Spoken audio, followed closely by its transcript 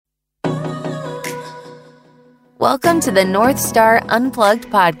Welcome to the North Star Unplugged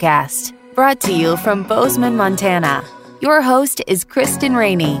podcast, brought to you from Bozeman, Montana. Your host is Kristen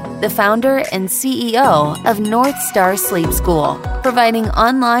Rainey, the founder and CEO of North Star Sleep School, providing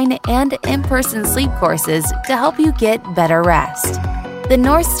online and in-person sleep courses to help you get better rest. The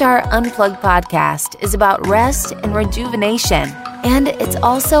North Star Unplugged podcast is about rest and rejuvenation, and it's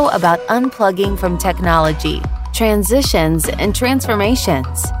also about unplugging from technology, transitions and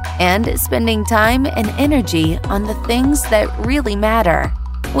transformations, and spending time and energy on the things that really matter,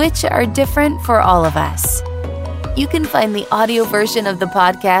 which are different for all of us. You can find the audio version of the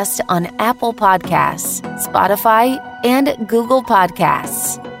podcast on Apple Podcasts, Spotify, and Google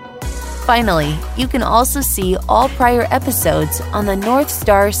Podcasts. Finally, you can also see all prior episodes on the North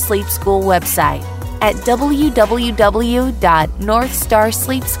Star Sleep School website at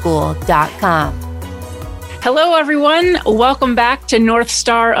www.northstarsleepschool.com. Hello, everyone. Welcome back to North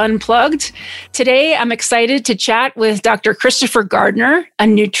Star Unplugged. Today, I'm excited to chat with Dr. Christopher Gardner, a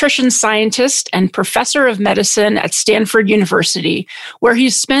nutrition scientist and professor of medicine at Stanford University, where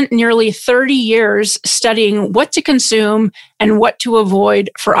he's spent nearly 30 years studying what to consume and what to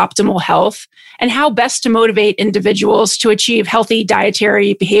avoid for optimal health, and how best to motivate individuals to achieve healthy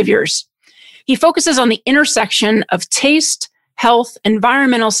dietary behaviors. He focuses on the intersection of taste, health,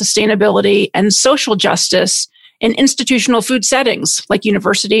 environmental sustainability, and social justice in institutional food settings like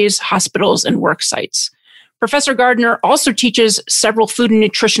universities, hospitals, and work sites. Professor Gardner also teaches several food and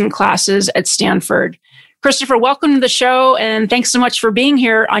nutrition classes at Stanford. Christopher, welcome to the show, and thanks so much for being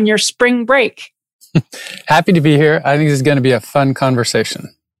here on your spring break. Happy to be here. I think this is going to be a fun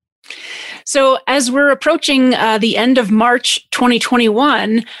conversation. So as we're approaching the end of March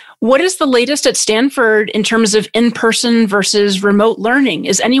 2021, what is the latest at Stanford in terms of in-person versus remote learning?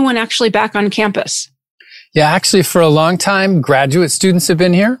 Is anyone actually back on campus? Yeah, actually, for a long time, graduate students have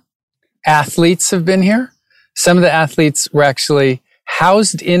been here. Athletes have been here. Some of the athletes were actually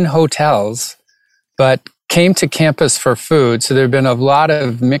housed in hotels, but came to campus for food. So there have been a lot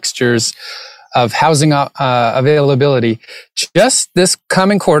of mixtures of housing availability. Just this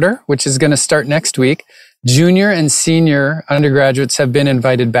coming quarter, which is going to start next week, junior and senior undergraduates have been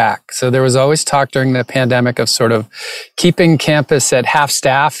invited back. So there was always talk during the pandemic of sort of keeping campus at half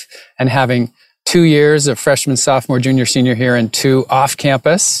staff and having 2 years of freshman, sophomore, junior, senior here and 2 off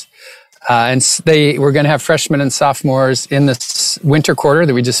campus. And they were going to have freshmen and sophomores in this winter quarter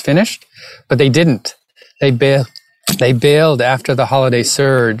that we just finished, but they didn't. They bailed after the holiday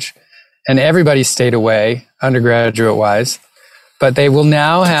surge, and everybody stayed away, undergraduate-wise. But they will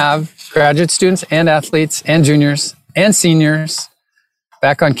now have graduate students and athletes and juniors and seniors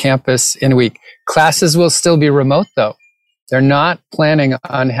back on campus in a week. Classes will still be remote, though. They're not planning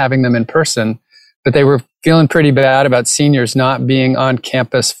on having them in person, but they were feeling pretty bad about seniors not being on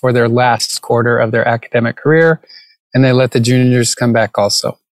campus for their last quarter of their academic career, and they let the juniors come back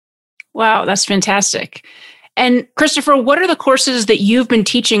also. Wow, that's fantastic. And Christopher, what are the courses that you've been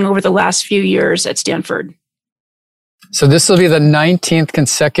teaching over the last few years at Stanford? So this will be the 19th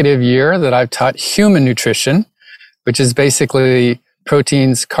consecutive year that I've taught human nutrition, which is basically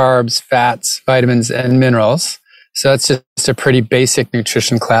proteins, carbs, fats, vitamins, and minerals. So that's just a pretty basic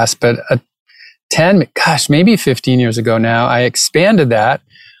nutrition class. But maybe 15 years ago now, I expanded that.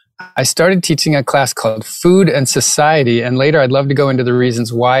 I started teaching a class called Food and Society. And later I'd love to go into the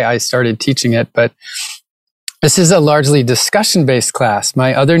reasons why I started teaching it. But this is a largely discussion-based class.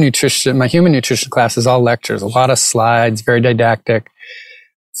 My human nutrition class is all lectures, a lot of slides, very didactic.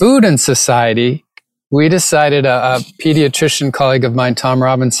 Food and Society, we decided, a pediatrician colleague of mine, Tom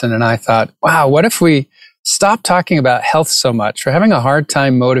Robinson, and I thought, wow, what if we stop talking about health so much? We're having a hard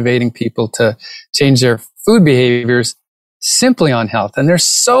time motivating people to change their food behaviors simply on health. And there's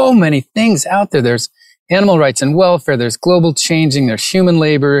so many things out there. There's animal rights and welfare, there's global changing, there's human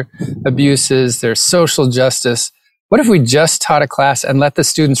labor abuses, there's social justice. What if we just taught a class and let the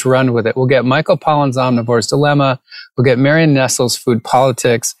students run with it? We'll get Michael Pollan's Omnivore's Dilemma, we'll get Marion Nestle's Food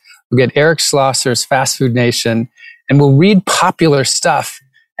Politics, we'll get Eric Schlosser's Fast Food Nation, and we'll read popular stuff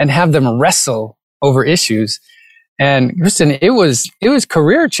and have them wrestle over issues. And Kristen, it was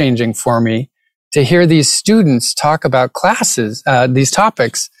career changing for me to hear these students talk about classes, these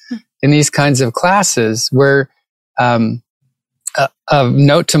topics, in these kinds of classes where, a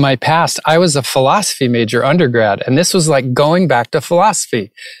note to my past, I was a philosophy major undergrad, and this was like going back to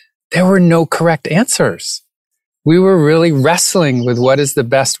philosophy. There were no correct answers. We were really wrestling with what is the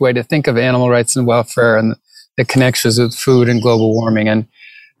best way to think of animal rights and welfare and the connections with food and global warming. And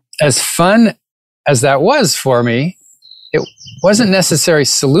as fun as that was for me, it wasn't necessarily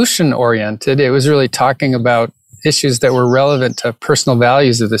solution oriented. It was really talking about issues that were relevant to personal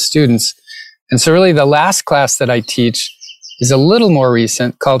values of the students. And so really the last class that I teach is a little more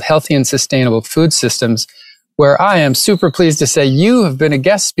recent, called Healthy and Sustainable Food Systems, where I am super pleased to say you have been a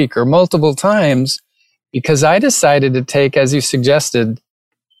guest speaker multiple times, because I decided to take, as you suggested,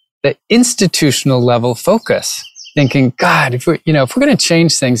 the institutional level focus, thinking, God, if we're going to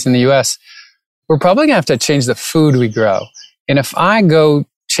change things in the US, we're probably going to have to change the food we grow. And if I go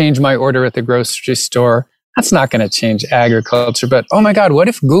change my order at the grocery store, that's not going to change agriculture. But oh my God, what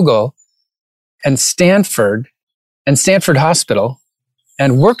if Google and Stanford Hospital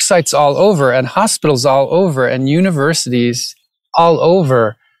and work sites all over and hospitals all over and universities all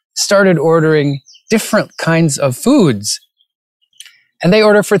over started ordering different kinds of foods? And they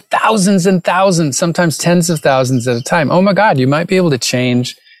order for thousands and thousands, sometimes tens of thousands at a time. Oh my God, you might be able to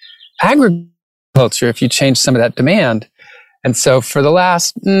change agriculture if you change some of that demand. And so for the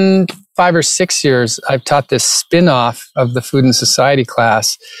last 5 or 6 years, I've taught this spin-off of the Food and Society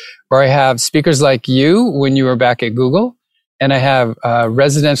class, where I have speakers like you when you were back at Google, and I have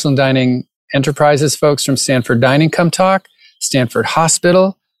residential dining enterprises folks from Stanford Dining come talk, Stanford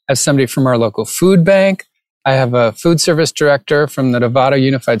Hospital, I have somebody from our local food bank, I have a food service director from the Novato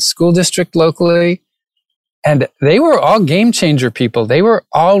Unified School District locally, and they were all game changer people. They were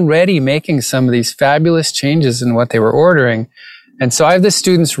already making some of these fabulous changes in what they were ordering. And so I have the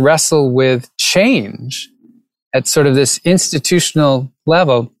students wrestle with change at sort of this institutional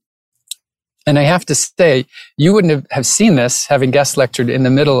level. And I have to say, you wouldn't have seen this having guest lectured in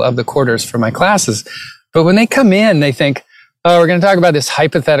the middle of the quarters for my classes. But when they come in, they think, oh, we're going to talk about this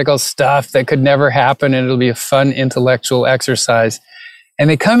hypothetical stuff that could never happen, and it'll be a fun intellectual exercise.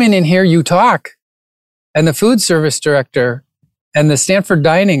 And they come in and hear you talk. And the food service director and the Stanford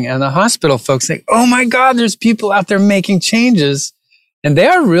Dining and the hospital folks think, oh my God, there's people out there making changes. And they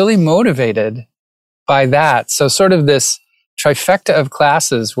are really motivated by that. So sort of this trifecta of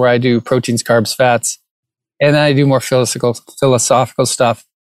classes where I do proteins, carbs, fats, and then I do more philosophical stuff.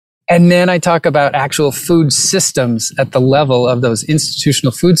 And then I talk about actual food systems at the level of those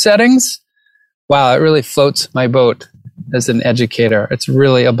institutional food settings. Wow, it really floats my boat as an educator. It's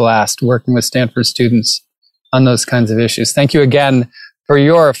really a blast working with Stanford students on those kinds of issues. Thank you again for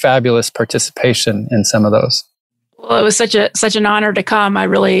your fabulous participation in some of those. Well, it was such an honor to come. I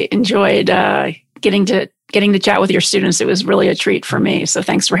really enjoyed getting to chat with your students. It was really a treat for me. So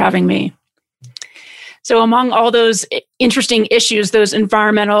thanks for having me. So among all those interesting issues, those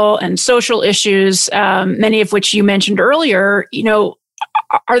environmental and social issues, many of which you mentioned earlier,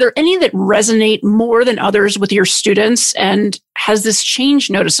 are there any that resonate more than others with your students? And has this changed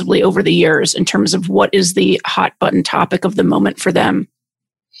noticeably over the years in terms of what is the hot button topic of the moment for them?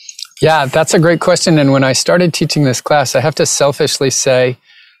 Yeah, that's a great question. And when I started teaching this class, I have to selfishly say,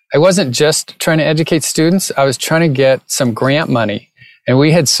 I wasn't just trying to educate students. I was trying to get some grant money. And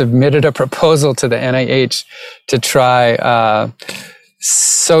we had submitted a proposal to the NIH to try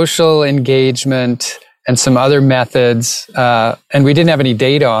social engagement and some other methods, and we didn't have any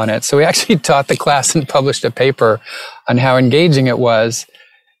data on it. So we actually taught the class and published a paper on how engaging it was.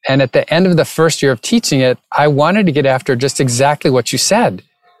 And at the end of the first year of teaching it, I wanted to get after just exactly what you said.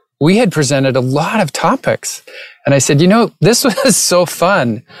 We had presented a lot of topics. And I said, this was so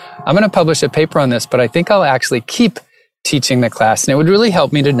fun. I'm going to publish a paper on this, but I think I'll actually keep teaching the class. And it would really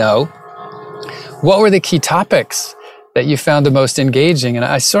help me to know what were the key topics that you found the most engaging. And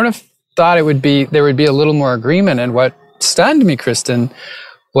I sort of thought there would be a little more agreement. And what stunned me, Kristen,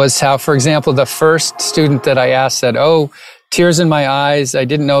 was how, for example, the first student that I asked said, oh, tears in my eyes. I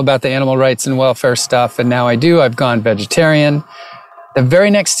didn't know about the animal rights and welfare stuff. And now I do. I've gone vegetarian. The very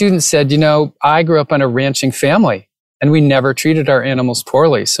next student said, I grew up in a ranching family and we never treated our animals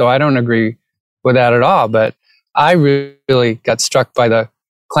poorly. So I don't agree with that at all. But I really got struck by the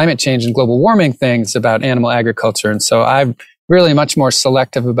climate change and global warming things about animal agriculture. And so I'm really much more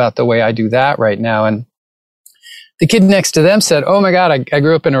selective about the way I do that right now. And the kid next to them said, oh my God, I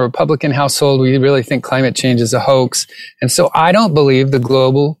grew up in a Republican household. We really think climate change is a hoax. And so I don't believe the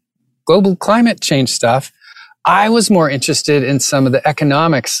global climate change stuff. I was more interested in some of the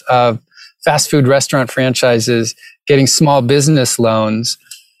economics of fast food restaurant franchises, getting small business loans.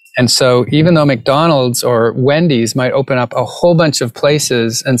 And so even though McDonald's or Wendy's might open up a whole bunch of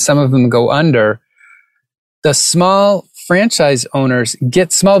places and some of them go under, the small franchise owners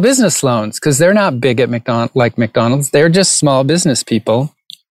get small business loans because they're not big at McDonald's. They're just small business people.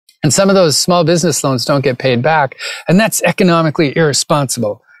 And some of those small business loans don't get paid back. And that's economically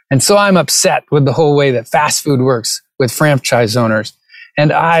irresponsible. And so I'm upset with the whole way that fast food works with franchise owners.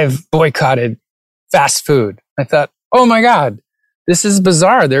 And I've boycotted fast food. I thought, oh my God, this is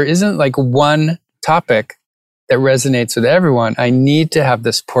bizarre. There isn't like one topic that resonates with everyone. I need to have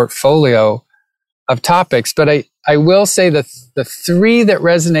this portfolio of topics, but I will say that the three that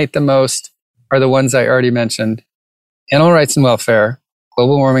resonate the most are the ones I already mentioned: animal rights and welfare,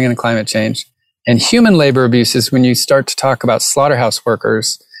 global warming and climate change, and human labor abuses when you start to talk about slaughterhouse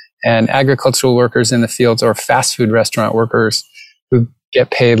workers and agricultural workers in the fields or fast food restaurant workers who get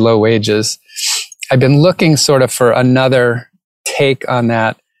paid low wages. I've been looking sort of for another take on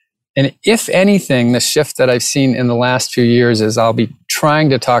that. And if anything, the shift that I've seen in the last few years is I'll be trying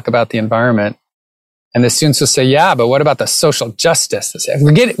to talk about the environment, and the students will say, yeah, but what about the social justice? Say,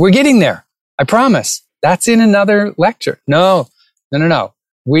 we're getting there. I promise. That's in another lecture. No.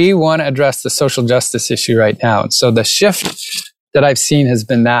 We want to address the social justice issue right now. And so the shift that I've seen has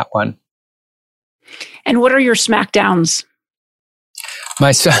been that one. And what are your smackdowns?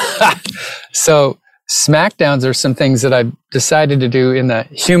 So smackdowns are some things that I've decided to do in the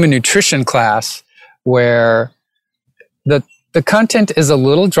human nutrition class, where the content is a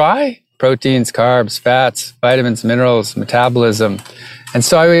little dry: proteins, carbs, fats, vitamins, minerals, metabolism. And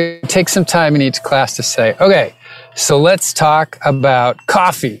so I would take some time in each class to say, okay, so let's talk about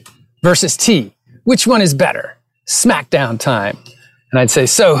coffee versus tea. Which one is better? Smackdown time. And I'd say,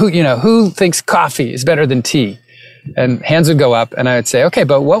 so who thinks coffee is better than tea? And hands would go up, and I would say, okay,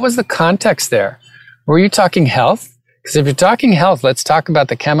 but what was the context there? Were you talking health? Because if you're talking health, let's talk about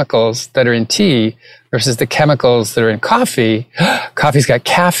the chemicals that are in tea versus the chemicals that are in coffee. Coffee's got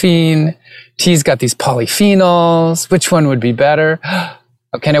caffeine. Tea's got these polyphenols. Which one would be better?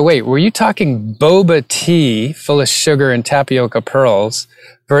 Okay, now wait, were you talking boba tea full of sugar and tapioca pearls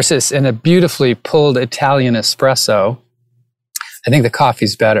versus in a beautifully pulled Italian espresso? I think the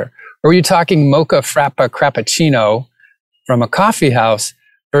coffee's better. Or were you talking mocha frappa crappuccino from a coffee house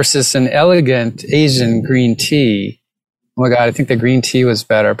versus an elegant Asian green tea? Oh my God, I think the green tea was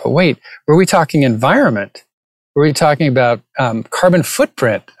better. But wait, were we talking environment? Were we talking about carbon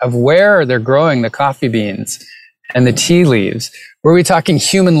footprint of where they're growing the coffee beans and the tea leaves? Were we talking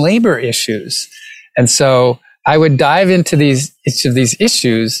human labor issues? And so I would dive into each of these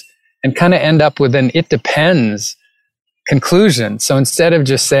issues and kind of end up with an it depends conclusion. So instead of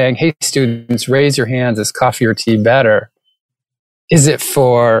just saying, hey, students, raise your hands, is coffee or tea better? Is it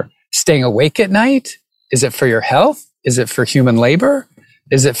for staying awake at night? Is it for your health? Is it for human labor?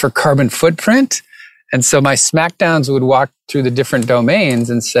 Is it for carbon footprint? And so my smackdowns would walk through the different domains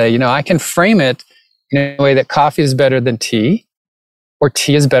and say, I can frame it in a way that coffee is better than tea, or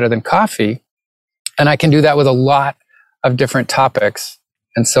tea is better than coffee. And I can do that with a lot of different topics.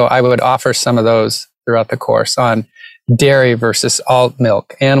 And so I would offer some of those throughout the course on dairy versus alt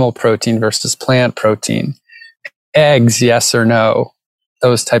milk, animal protein versus plant protein, eggs, yes or no,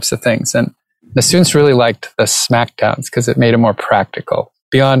 those types of things. And the students really liked the smackdowns because it made it more practical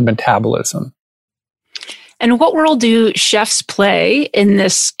beyond metabolism. And what role do chefs play in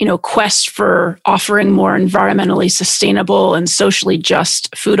this, quest for offering more environmentally sustainable and socially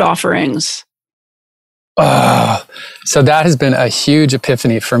just food offerings? So that has been a huge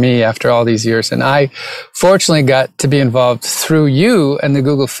epiphany for me after all these years. And I fortunately got to be involved through you and the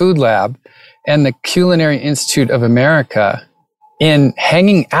Google Food Lab and the Culinary Institute of America in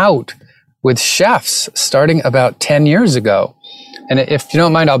hanging out with chefs starting about 10 years ago. And if you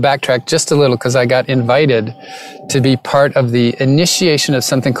don't mind, I'll backtrack just a little because I got invited to be part of the initiation of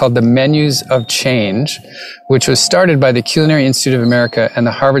something called the Menus of Change, which was started by the Culinary Institute of America and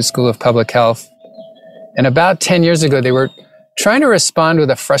the Harvard School of Public Health. And about 10 years ago, they were trying to respond with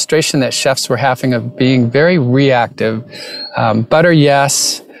a frustration that chefs were having of being very reactive. Butter,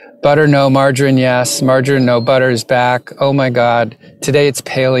 yes. Butter, no. Margarine, yes. Margarine, no. Butter is back. Oh my God. Today it's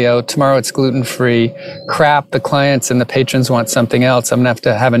paleo. Tomorrow it's gluten-free. Crap. The clients and the patrons want something else. I'm going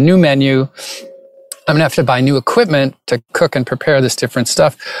to have a new menu. I'm going to have to buy new equipment to cook and prepare this different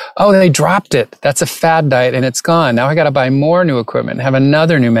stuff. Oh, they dropped it. That's a fad diet and it's gone. Now I got to buy more new equipment and have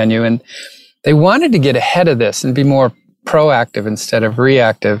another new menu. And they wanted to get ahead of this and be more proactive instead of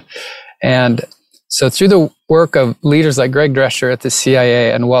reactive. And so through the work of leaders like Greg Drescher at the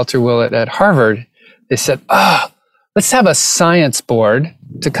CIA and Walter Willett at Harvard, they said, let's have a science board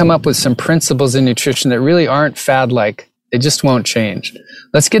to come up with some principles in nutrition that really aren't fad-like. They just won't change.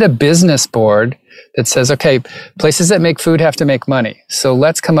 Let's get a business board that says, okay, places that make food have to make money. So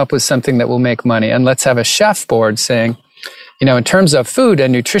let's come up with something that will make money. And let's have a chef board saying, in terms of food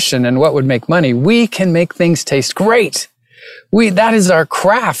and nutrition and what would make money, we can make things taste great. That is our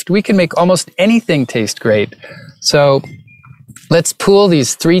craft. We can make almost anything taste great. So let's pool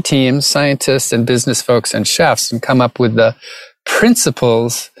these three teams, scientists and business folks and chefs, and come up with the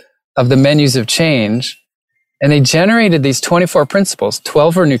principles of the Menus of Change. And they generated these 24 principles.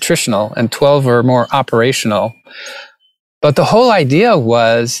 12 are nutritional and 12 are more operational. But the whole idea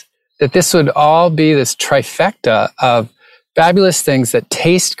was that this would all be this trifecta of fabulous things that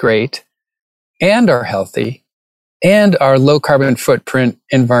taste great and are healthy and are low carbon footprint,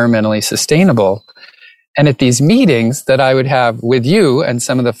 environmentally sustainable. And at these meetings that I would have with you and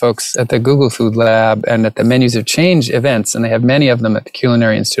some of the folks at the Google Food Lab and at the Menus of Change events, and they have many of them at the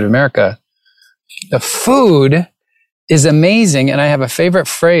Culinary Institute of America, the food is amazing. And I have a favorite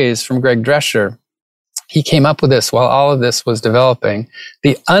phrase from Greg Drescher. He came up with this while all of this was developing: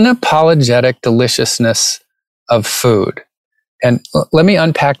 the unapologetic deliciousness of food. And let me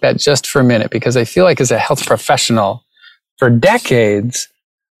unpack that just for a minute, because I feel like as a health professional for decades,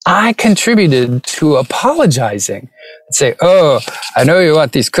 I contributed to apologizing and say, oh, I know you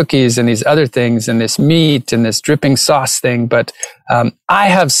want these cookies and these other things and this meat and this dripping sauce thing, but I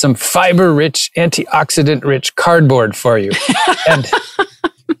have some fiber-rich, antioxidant-rich cardboard for you. And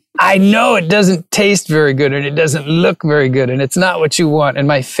I know it doesn't taste very good and it doesn't look very good and it's not what you want. And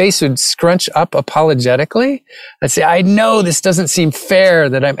my face would scrunch up apologetically. I'd say, I know this doesn't seem fair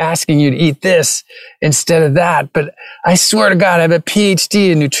that I'm asking you to eat this instead of that, but I swear to God, I have a PhD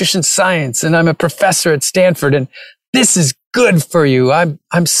in nutrition science and I'm a professor at Stanford and this is good for you.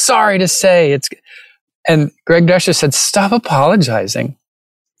 I'm sorry to say it's, and Greg Drescher said, stop apologizing.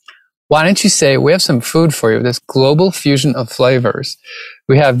 Why don't you say, we have some food for you, this global fusion of flavors.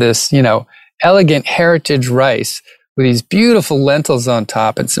 We have this, elegant heritage rice with these beautiful lentils on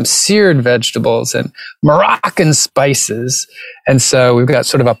top and some seared vegetables and Moroccan spices. And so we've got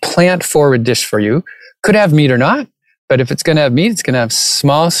sort of a plant-forward dish for you. Could have meat or not, but if it's going to have meat, it's going to have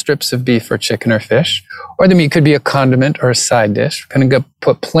small strips of beef or chicken or fish. Or the meat could be a condiment or a side dish. We're going to go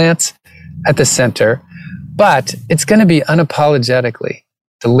put plants at the center, but it's going to be unapologetically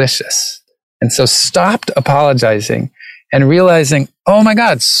delicious. And so stopped apologizing and realizing, oh my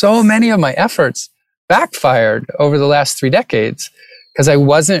God, so many of my efforts backfired over the last 3 decades because I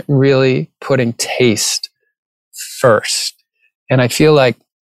wasn't really putting taste first. And I feel like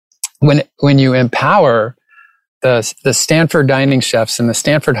when you empower the Stanford dining chefs and the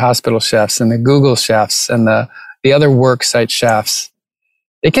Stanford hospital chefs and the Google chefs and the other worksite chefs,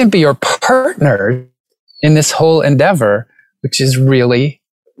 they can be your partner in this whole endeavor, which is really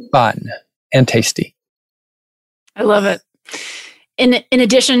fun and tasty. I love it. In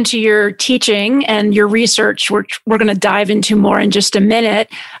addition to your teaching and your research, we're going to dive into more in just a minute.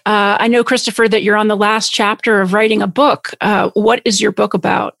 I know, Christopher, that you're on the last chapter of writing a book. What is your book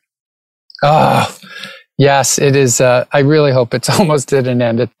about? Oh, yes, it is. I really hope it's almost at an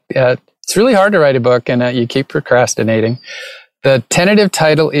end. It's really hard to write a book, and you keep procrastinating. The tentative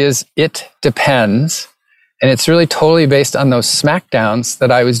title is It Depends. And it's really totally based on those smackdowns that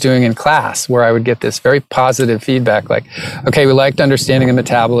I was doing in class, where I would get this very positive feedback like, okay, we liked understanding the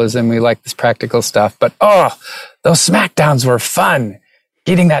metabolism, we liked this practical stuff, but those smackdowns were fun,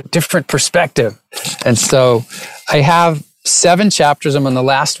 getting that different perspective. And so I have 7 chapters. I'm on the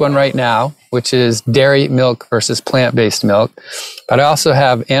last one right now, which is dairy milk versus plant-based milk. But I also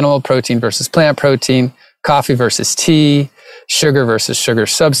have animal protein versus plant protein, coffee versus tea, sugar versus sugar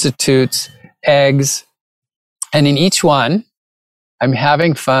substitutes, eggs. And in each one, I'm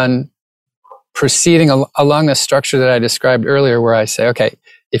having fun proceeding along the structure that I described earlier, where I say, okay,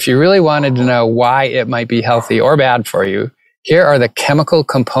 if you really wanted to know why it might be healthy or bad for you, here are the chemical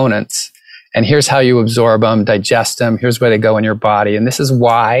components, and here's how you absorb them, digest them, here's where they go in your body. And this is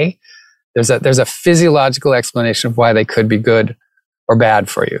why there's a physiological explanation of why they could be good or bad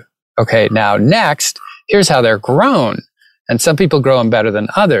for you. Okay, now next, here's how they're grown. And some people grow them better than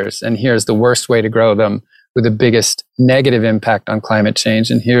others, and here's the worst way to grow them with the biggest negative impact on climate change.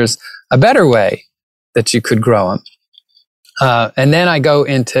 And here's a better way that you could grow them. And then I go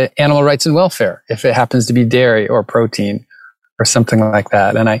into animal rights and welfare, if it happens to be dairy or protein or something like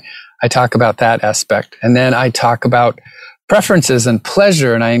that. And I talk about that aspect. And then I talk about preferences and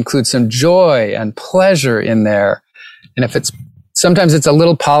pleasure, and I include some joy and pleasure in there. And sometimes it's a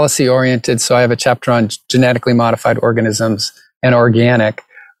little policy oriented. So I have a chapter on genetically modified organisms and organic,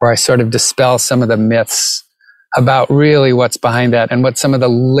 where I sort of dispel some of the myths about really what's behind that and what some of the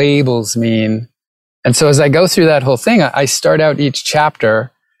labels mean. And so as I go through that whole thing, I start out each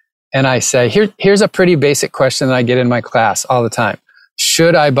chapter and I say, here's a pretty basic question that I get in my class all the time.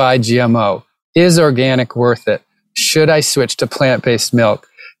 Should I buy GMO? Is organic worth it? Should I switch to plant-based milk?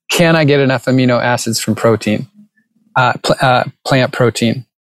 Can I get enough amino acids from protein, plant protein?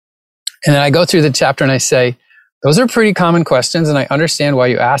 And then I go through the chapter and I say, those are pretty common questions, and I understand why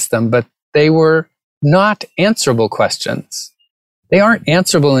you asked them, but they were not answerable questions. They aren't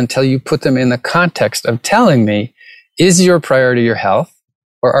answerable until you put them in the context of telling me, is your priority your health?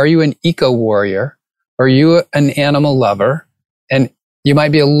 Or are you an eco-warrior? Are you an animal lover? And you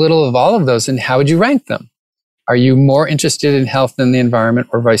might be a little of all of those. And how would you rank them? Are you more interested in health than the environment,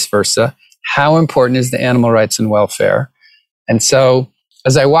 or vice versa? How important is the animal rights and welfare? And so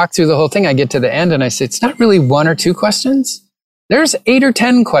as I walk through the whole thing, I get to the end and I say, it's not really 1 or 2 questions. There's 8 or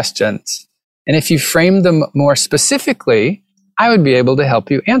 10 questions. And if you frame them more specifically, I would be able to help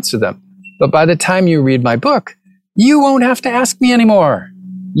you answer them. But by the time you read my book, you won't have to ask me anymore.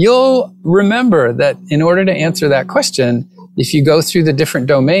 You'll remember that in order to answer that question, if you go through the different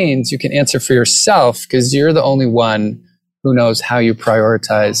domains, you can answer for yourself, because you're the only one who knows how you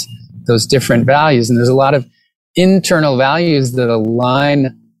prioritize those different values. And there's a lot of internal values that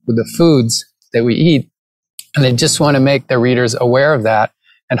align with the foods that we eat. And they just want to make their readers aware of that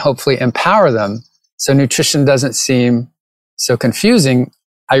and hopefully empower them so nutrition doesn't seem so confusing.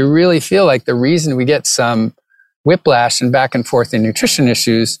 I really feel like the reason we get some whiplash and back and forth in nutrition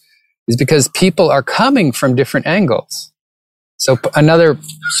issues is because people are coming from different angles. So another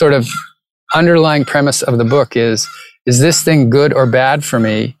sort of underlying premise of the book is this thing good or bad for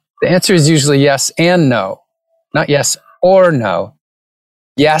me? The answer is usually yes and no, not yes or no.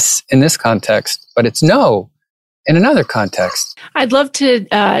 Yes in this context, but it's no in another context. I'd love to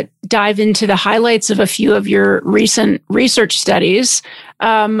dive into the highlights of a few of your recent research studies.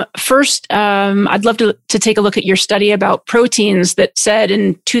 First, I'd love to take a look at your study about proteins that said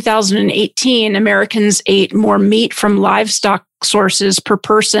in 2018, Americans ate more meat from livestock sources per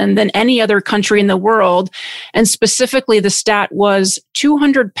person than any other country in the world. And specifically, the stat was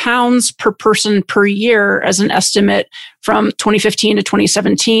 200 pounds per person per year as an estimate from 2015 to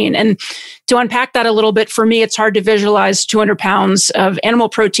 2017. And to unpack that a little bit, for me, it's hard to visualize 200 pounds of animal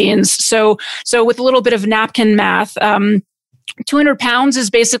proteins. So with a little bit of napkin math, 200 pounds is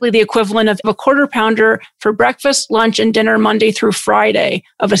basically the equivalent of a quarter pounder for breakfast, lunch, and dinner Monday through Friday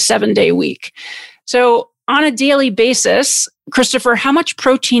of a 7-day week. So on a daily basis, Christopher, how much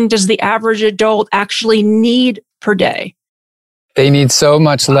protein does the average adult actually need per day? They need so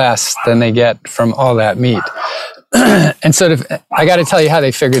much less than they get from all that meat. And so I got to tell you how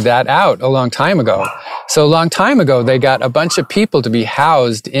they figured that out a long time ago. So a long time ago, they got a bunch of people to be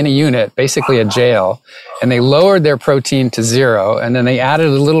housed in a unit, basically a jail, and they lowered their protein to 0. And then they added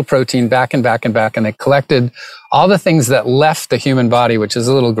a little protein back and back and back. And they collected all the things that left the human body, which is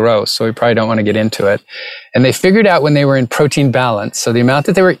a little gross. So we probably don't want to get into it. And they figured out when they were in protein balance. So the amount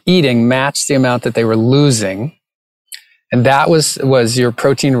that they were eating matched the amount that they were losing. And that was your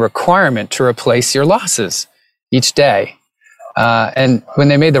protein requirement to replace your losses each day. And when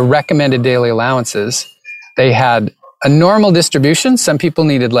they made the recommended daily allowances, they had a normal distribution. Some people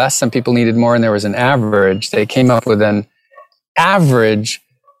needed less, some people needed more, and there was an average. They came up with an average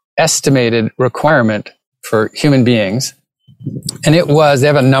estimated requirement for human beings. And they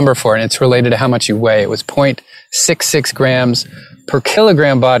have a number for it, and it's related to how much you weigh. It was 0.66 grams per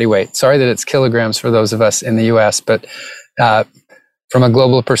kilogram body weight. Sorry that it's kilograms for those of us in the US, but from a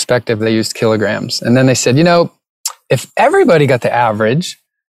global perspective, they used kilograms. And then they said, if everybody got the average,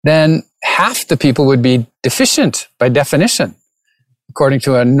 then half the people would be deficient by definition, according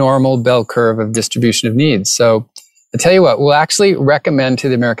to a normal bell curve of distribution of needs. So I tell you what, we'll actually recommend to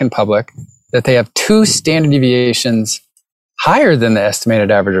the American public that they have 2 standard deviations higher than the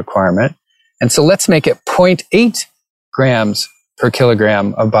estimated average requirement. And so let's make it 0.8 grams per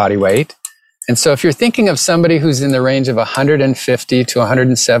kilogram of body weight. And so if you're thinking of somebody who's in the range of 150 to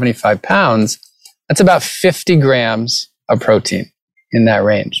 175 pounds, that's about 50 grams of protein in that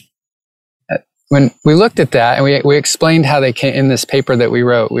range. When we looked at that and we explained how they came in this paper that we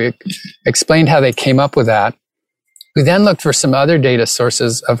wrote, we explained how they came up with that. We then looked for some other data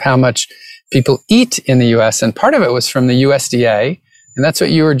sources of how much people eat in the US. And part of it was from the USDA. And that's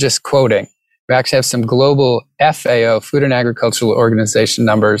what you were just quoting. We actually have some global FAO, Food and Agricultural Organization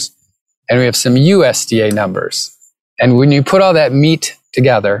numbers, and we have some USDA numbers. And when you put all that meat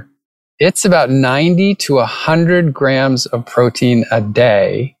together, it's about 90 to 100 grams of protein a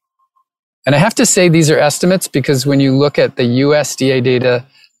day. And I have to say these are estimates because when you look at the USDA data,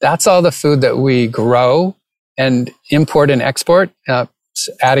 that's all the food that we grow and import and export,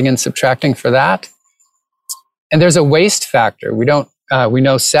 adding and subtracting for that. And there's a waste factor. We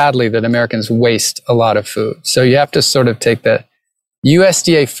know sadly that Americans waste a lot of food. So you have to sort of take the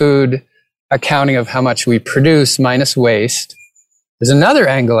USDA food accounting of how much we produce minus waste. There's another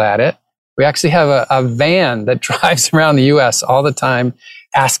angle at it. We actually have a van that drives around the US all the time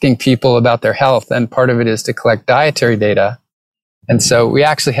asking people about their health. And part of it is to collect dietary data. And so we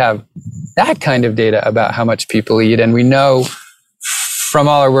actually have that kind of data about how much people eat. And we know from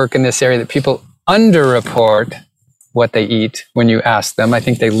all our work in this area that people underreport what they eat when you ask them. I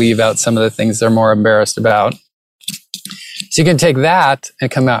think they leave out some of the things they're more embarrassed about. So you can take that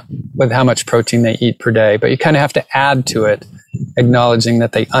and come out with how much protein they eat per day, but you kind of have to add to it, acknowledging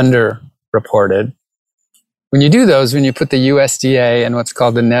that they underreported. When you do those, when you put the USDA and what's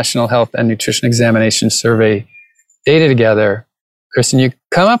called the National Health and Nutrition Examination Survey data together, Kristen, you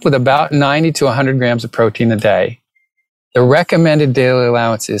come up with about 90 to 100 grams of protein a day. The recommended daily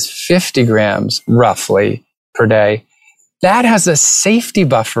allowance is 50 grams, roughly, per day. That has a safety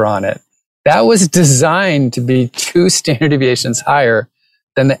buffer on it. That was designed to be 2 standard deviations higher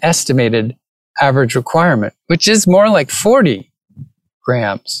than the estimated average requirement, which is more like 40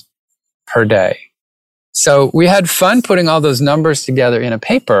 grams per day. So we had fun putting all those numbers together in a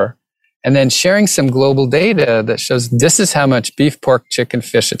paper and then sharing some global data that shows this is how much beef, pork, chicken,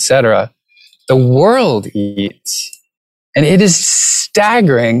 fish, etc. the world eats. And it is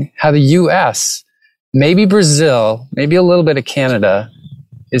staggering how the US, maybe Brazil, maybe a little bit of Canada,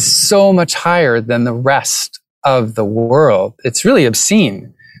 is so much higher than the rest of the world. It's really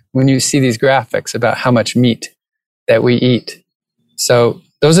obscene when you see these graphics about how much meat that we eat. So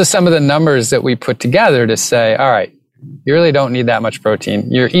those are some of the numbers that we put together to say, all right, you really don't need that much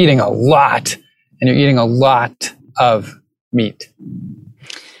protein. You're eating a lot, and you're eating a lot of meat.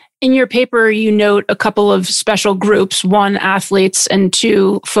 In your paper, you note a couple of special groups, 1, athletes, and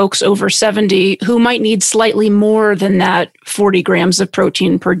 2, folks over 70 who might need slightly more than that 40 grams of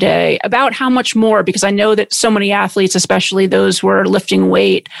protein per day. About how much more? Because I know that so many athletes, especially those who are lifting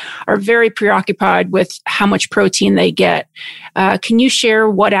weight, are very preoccupied with how much protein they get. Can you share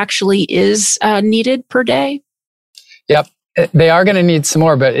what actually is needed per day? Yep. They are going to need some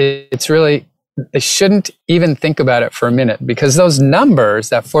more, but it's really, they shouldn't even think about it for a minute, because those numbers,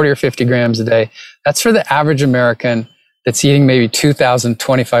 that 40 or 50 grams a day, that's for the average American that's eating maybe 2,000,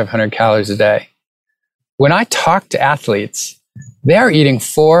 2,500 calories a day. When I talk to athletes, they're eating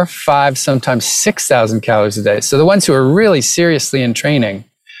 4, 5, sometimes 6,000 calories a day. So the ones who are really seriously in training,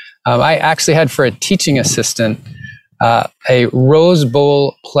 I actually had for a teaching assistant, a Rose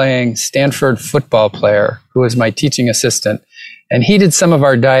Bowl playing Stanford football player who was my teaching assistant. And he did some of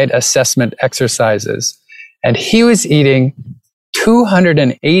our diet assessment exercises. And he was eating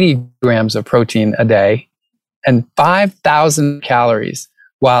 280 grams of protein a day and 5,000 calories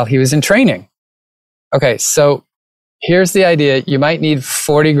while he was in training. Okay, so here's the idea. You might need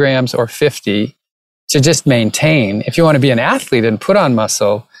 40 grams or 50 to just maintain. If you want to be an athlete and put on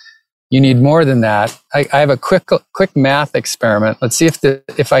muscle, you need more than that. I have a quick math experiment. Let's see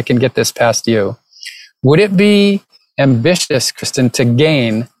if I can get this past you. Would it be ambitious, Kristen, to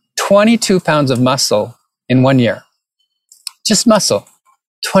gain 22 pounds of muscle in 1 year? Just muscle.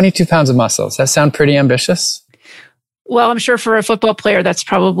 22 pounds of muscle. Does that sound pretty ambitious? Well, I'm sure for a football player, that's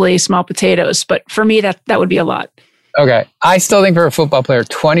probably small potatoes. But for me, that would be a lot. Okay. I still think for a football player,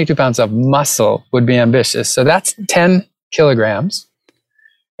 22 pounds of muscle would be ambitious. So that's 10 kilograms.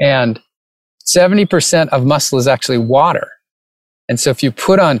 And 70% of muscle is actually water. And so if you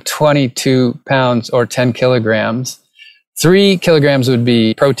put on 22 pounds or 10 kilograms, 3 kilograms would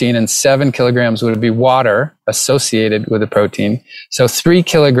be protein and 7 kilograms would be water associated with the protein. So 3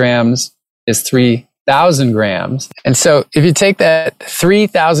 kilograms is 3,000 grams. And so if you take that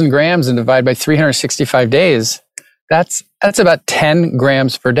 3,000 grams and divide by 365 days, that's about 10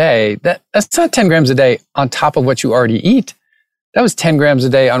 grams per day. That's not 10 grams a day on top of what you already eat. That was 10 grams a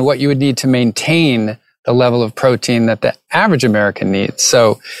day on what you would need to maintain the level of protein that the average American needs.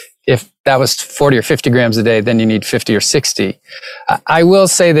 So if that was 40 or 50 grams a day, then you need 50 or 60. I will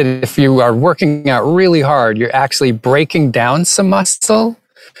say that if you are working out really hard, you're actually breaking down some muscle,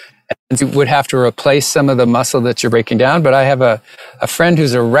 and you would have to replace some of the muscle that you're breaking down. But I have a friend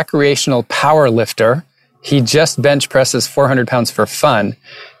who's a recreational power lifter. He just bench presses 400 pounds for fun.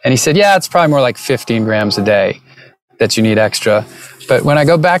 And he said, yeah, it's probably more like 15 grams a day that you need extra. But when I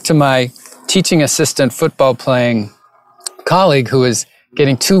go back to my teaching assistant football playing colleague who is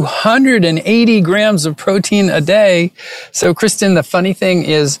getting 280 grams of protein a day. So Kristen, the funny thing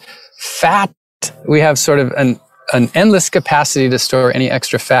is fat, we have sort of an endless capacity to store any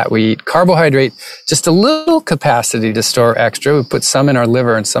extra fat we eat. Carbohydrate, just a little capacity to store extra. We put some in our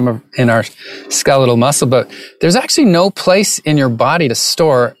liver and some in our skeletal muscle, but there's actually no place in your body to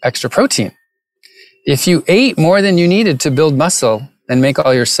store extra protein. If you ate more than you needed to build muscle and make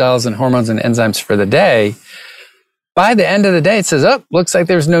all your cells and hormones and enzymes for the day, by the end of the day, it says, oh, looks like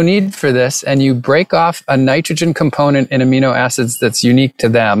there's no need for this. And you break off a nitrogen component in amino acids that's unique to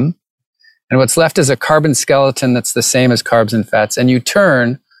them. And what's left is a carbon skeleton that's the same as carbs and fats. And you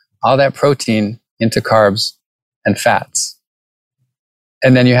turn all that protein into carbs and fats.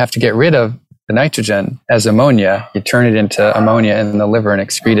 And then you have to get rid of the nitrogen as ammonia. You turn it into ammonia in the liver and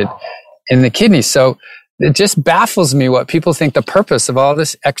excrete it in the kidneys. So it just baffles me what people think the purpose of all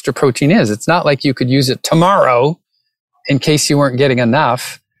this extra protein is. It's not like you could use it tomorrow in case you weren't getting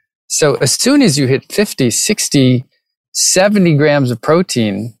enough. So as soon as you hit 50, 60, 70 grams of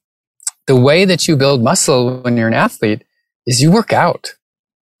protein, the way that you build muscle when you're an athlete is you work out.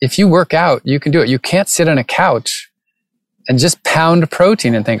 If you work out, you can do it. You can't sit on a couch and just pound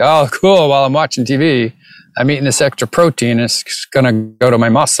protein and think, oh, cool, while I'm watching TV, I'm eating this extra protein, it's going to go to my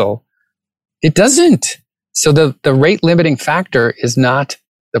muscle. It doesn't. So the rate limiting factor is not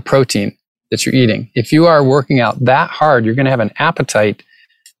the protein that you're eating. If you are working out that hard, you're going to have an appetite.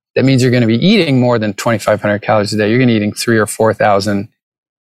 That means you're going to be eating more than 2,500 calories a day. You're going to be eating 3,000 or 4,000.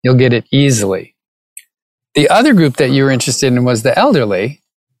 You'll get it easily. The other group that you were interested in was the elderly.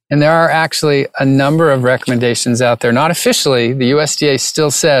 And there are actually a number of recommendations out there. Not officially, the USDA still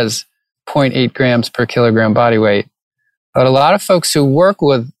says 0.8 grams per kilogram body weight. But a lot of folks who work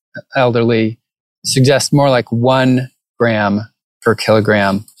with elderly suggest more like 1 gram per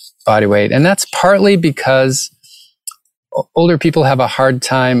kilogram body weight. And that's partly because older people have a hard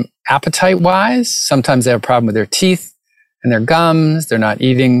time appetite-wise. Sometimes they have a problem with their teeth and their gums. They're not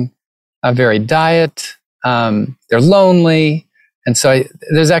eating a varied diet. They're lonely. And so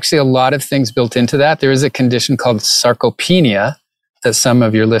there's actually a lot of things built into that. There is a condition called sarcopenia that some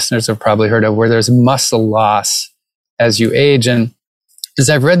of your listeners have probably heard of, where there's muscle loss as you age. And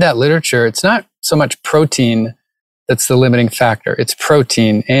as I've read that literature, it's not so much protein that's the limiting factor. It's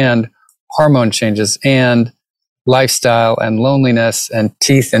protein and hormone changes and lifestyle and loneliness and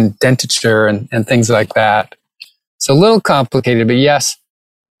teeth and dentiture and things like that. So a little complicated, but yes,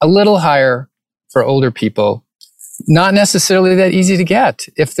 a little higher for older people. Not necessarily that easy to get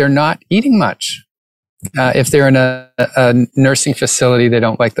if they're not eating much. If they're in a nursing facility, they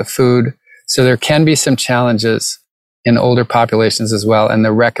don't like the food. So there can be some challenges in older populations as well. And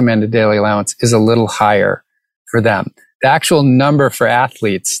the recommended daily allowance is a little higher for them. The actual number for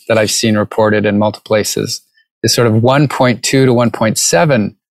athletes that I've seen reported in multiple places is sort of 1.2 to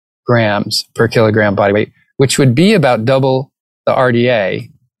 1.7 grams per kilogram body weight, which would be about double the RDA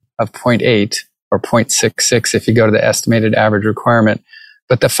of 0.8 or 0.66 if you go to the estimated average requirement.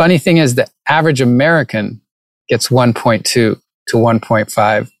 But the funny thing is the average American gets 1.2 to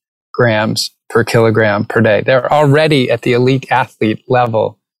 1.5 grams per kilogram per day. They're already at the elite athlete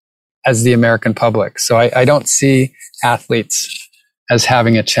level as the American public. So I don't see athletes as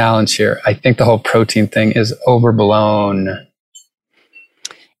having a challenge here. I think the whole protein thing is overblown.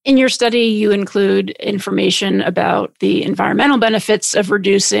 In your study, you include information about the environmental benefits of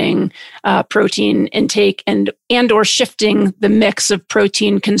reducing protein intake and or shifting the mix of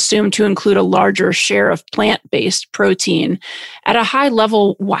protein consumed to include a larger share of plant-based protein. At a high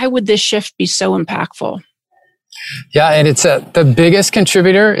level, why would this shift be so impactful? Yeah, and it's the biggest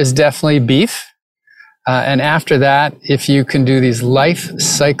contributor is definitely beef. And after that, if you can do these life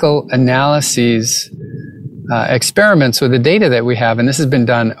cycle analyses, experiments with the data that we have, and this has been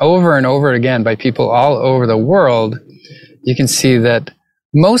done over and over again by people all over the world, you can see that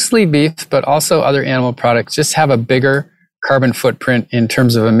mostly beef, but also other animal products just have a bigger carbon footprint in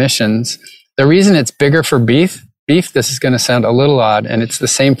terms of emissions. The reason it's bigger for beef, this is going to sound a little odd, and it's the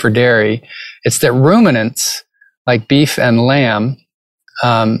same for dairy, it's that ruminants like beef and lamb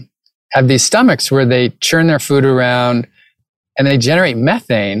have these stomachs where they churn their food around and they generate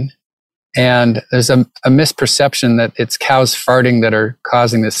methane. And there's a misperception that it's cows farting that are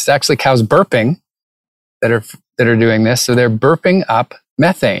causing this. It's actually cows burping that are doing this. So they're burping up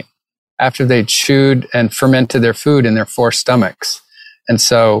methane after they chewed and fermented their food in their 4 stomachs. And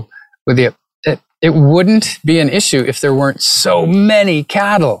so it wouldn't be an issue if there weren't so many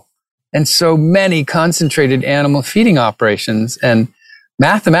cattle and so many concentrated animal feeding operations. And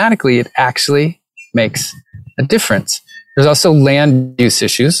mathematically, it actually makes a difference. There's also land use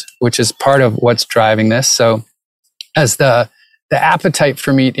issues, which is part of what's driving this. So as the appetite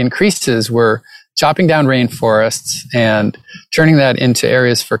for meat increases, we're chopping down rainforests and turning that into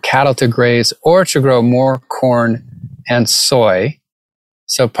areas for cattle to graze or to grow more corn and soy.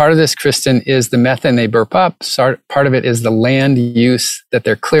 So part of this, Kristen, is the methane they burp up. Part of it is the land use that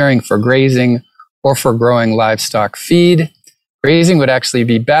they're clearing for grazing or for growing livestock feed. Grazing would actually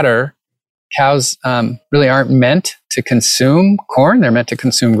be better. Cows really aren't meant to consume corn. They're meant to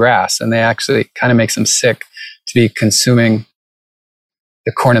consume grass. And they actually kind of makes them sick to be consuming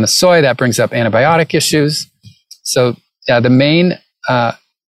the corn and the soy. That brings up antibiotic issues. So yeah, the main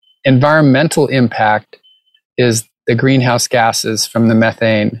environmental impact is the greenhouse gases from the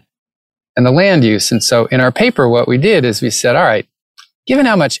methane and the land use. And so in our paper, what we did is we said, all right, given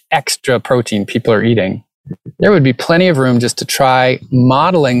how much extra protein people are eating, there would be plenty of room just to try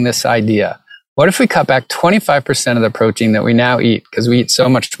modeling this idea. What if we cut back 25% of the protein that we now eat because we eat so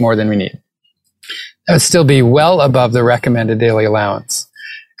much more than we need? That would still be well above the recommended daily allowance.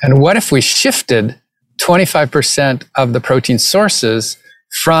 And what if we shifted 25% of the protein sources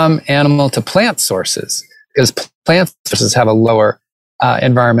from animal to plant sources? Because plant sources have a lower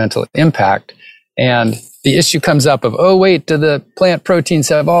environmental impact. And the issue comes up of, oh, wait, do the plant proteins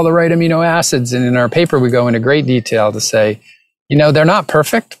have all the right amino acids? And in our paper, we go into great detail to say, they're not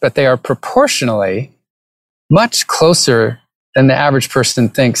perfect, but they are proportionally much closer than the average person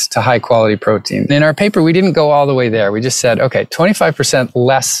thinks to high quality protein. In our paper, we didn't go all the way there. We just said, okay, 25%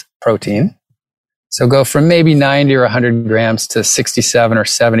 less protein. So go from maybe 90 or 100 grams to 67 or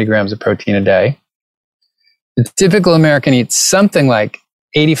 70 grams of protein a day. The typical American eats something like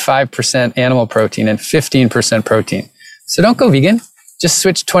 85% animal protein and 15% protein. So don't go vegan. Just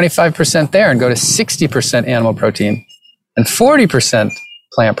switch 25% there and go to 60% animal protein and 40%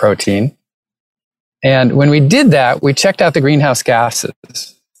 plant protein. And when we did that, we checked out the greenhouse gases.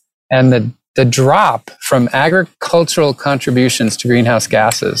 And the drop from agricultural contributions to greenhouse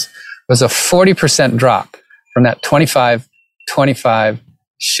gases was a 40% drop from that 25-25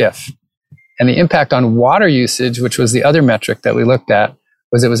 shift. And the impact on water usage, which was the other metric that we looked at,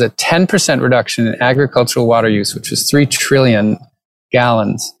 was it was a 10% reduction in agricultural water use, which was 3 trillion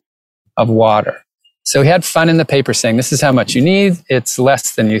gallons of water. So we had fun in the paper saying, this is how much you need. It's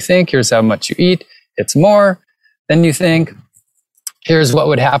less than you think. Here's how much you eat. It's more than you think. Here's what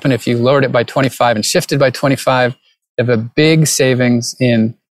would happen if you lowered it by 25 and shifted by 25. You have a big savings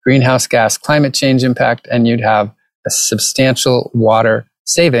in greenhouse gas climate change impact, and you'd have a substantial water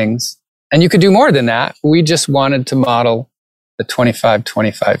savings. And you could do more than that. We just wanted to model the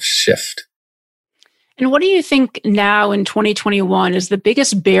 25-25 shift. And what do you think now in 2021 is the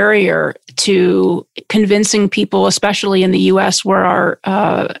biggest barrier to convincing people, especially in the US where our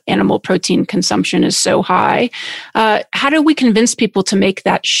animal protein consumption is so high? How do we convince people to make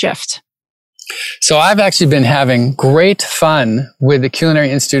that shift? So I've actually been having great fun with the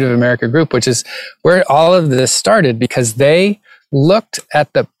Culinary Institute of America group, which is where all of this started, because they looked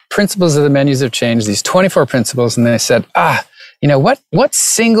at the principles of the menus of change, these 24 principles, and they said, what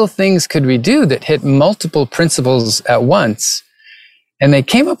single things could we do that hit multiple principles at once? And they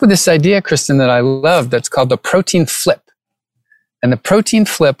came up with this idea, Kristen, that I love, that's called the protein flip. And the protein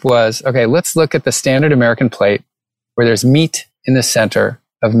flip was, okay, let's look at the standard American plate where there's meat in the center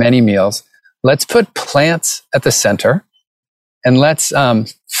of many meals. Let's put plants at the center, and let's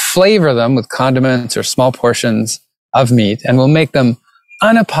flavor them with condiments or small portions of meat, and we'll make them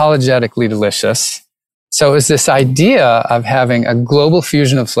unapologetically delicious. So it was this idea of having a global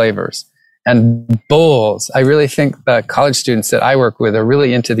fusion of flavors and bowls. I really think the college students that I work with are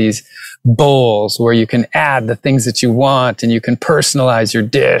really into these bowls where you can add the things that you want and you can personalize your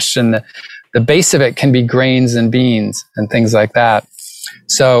dish, and the base of it can be grains and beans and things like that.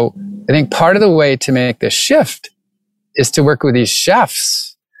 So I think part of the way to make this shift is to work with these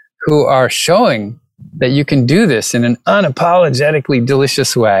chefs who are showing that you can do this in an unapologetically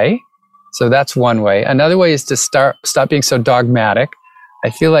delicious way. So that's one way. Another way is to stop being so dogmatic. I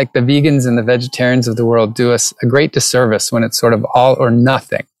feel like the vegans and the vegetarians of the world do us a great disservice when it's sort of all or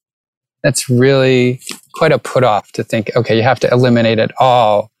nothing. That's really quite a put off to think, okay, you have to eliminate it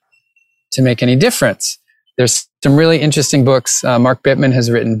all to make any difference. There's some really interesting books. Mark Bittman has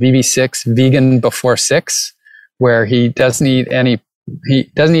written VB6, Vegan Before 6, where he doesn't eat any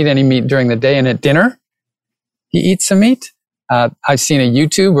meat during the day, and at dinner he eats some meat. I've seen a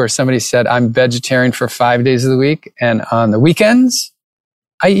YouTube where somebody said, I'm vegetarian for 5 days of the week, and on the weekends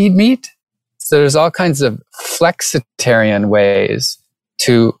I eat meat. So there's all kinds of flexitarian ways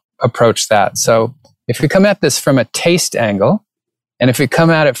to approach that. So if we come at this from a taste angle, and if we come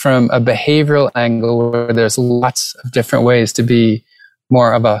at it from a behavioral angle where there's lots of different ways to be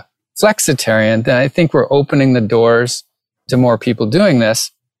more of a flexitarian, then I think we're opening the doors to more people doing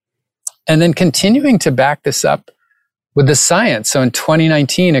this. And then continuing to back this up with the science. So in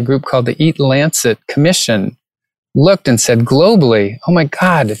 2019, a group called the Eat Lancet Commission looked and said globally, oh my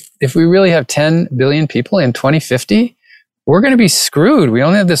God, if we really have 10 billion people in 2050, we're going to be screwed. We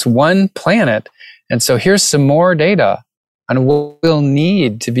only have this one planet. And so here's some more data on what we'll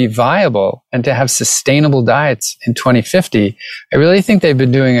need to be viable and to have sustainable diets in 2050. I really think they've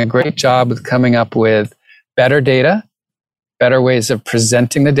been doing a great job with coming up with better data, better ways of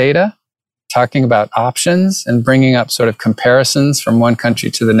presenting the data, talking about options and bringing up sort of comparisons from one country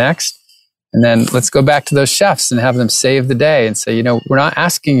to the next. And then let's go back to those chefs and have them save the day and say, we're not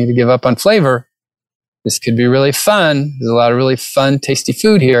asking you to give up on flavor. This could be really fun. There's a lot of really fun, tasty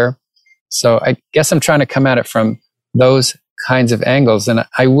food here. So I guess I'm trying to come at it from those kinds of angles. And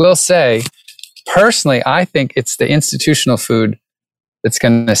I will say personally, I think it's the institutional food that's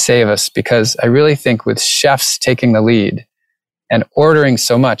going to save us, because I really think with chefs taking the lead and ordering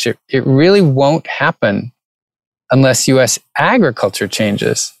so much, it really won't happen unless U.S. agriculture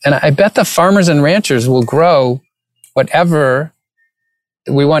changes. And I bet the farmers and ranchers will grow whatever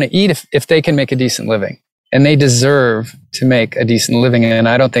we want to eat if they can make a decent living. And they deserve to make a decent living. And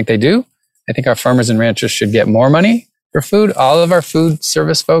I don't think they do. I think our farmers and ranchers should get more money for food. All of our food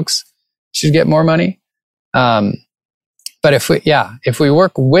service folks should get more money. But if we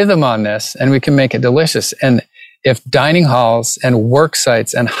work with them on this and we can make it delicious, and if dining halls and work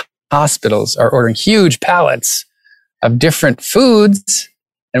sites and hospitals are ordering huge pallets of different foods,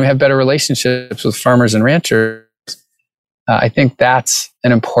 and we have better relationships with farmers and ranchers, I think that's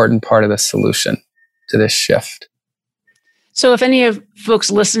an important part of the solution to this shift. So if any of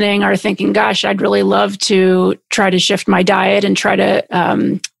folks listening are thinking, gosh, I'd really love to try to shift my diet and try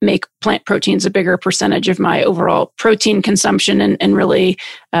to make plant proteins a bigger percentage of my overall protein consumption and really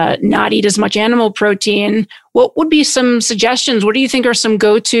not eat as much animal protein, what would be some suggestions? What do you think are some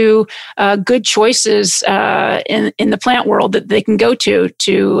go-to good choices in the plant world that they can go to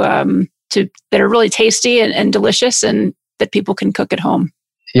that are really tasty and delicious and that people can cook at home?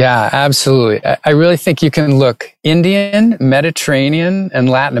 Yeah, absolutely. I really think you can look Indian, Mediterranean, and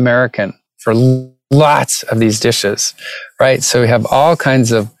Latin American for lots of these dishes, right? So we have all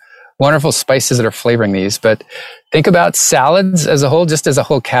kinds of wonderful spices that are flavoring these, but think about salads as a whole, just as a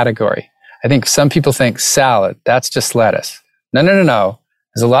whole category. I think some people think salad, that's just lettuce. No.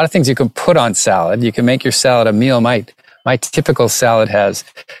 There's a lot of things you can put on salad. You can make your salad a meal. My typical salad has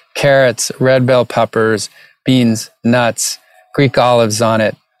carrots, red bell peppers, beans, nuts, Greek olives on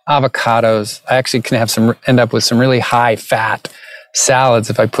it, avocados. I actually can end up with some really high fat salads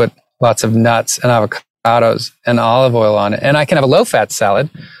if I put lots of nuts and avocados and olive oil on it. And I can have a low fat salad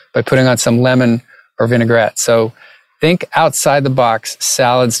by putting on some lemon or vinaigrette. So think outside the box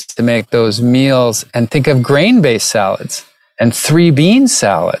salads to make those meals, and think of grain-based salads and 3-bean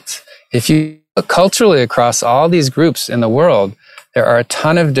salads. If you look culturally across all these groups in the world, there are a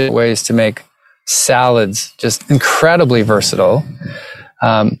ton of different ways to make salads, just incredibly versatile.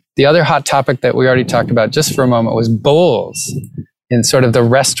 The other hot topic that we already talked about just for a moment was bowls. In sort of the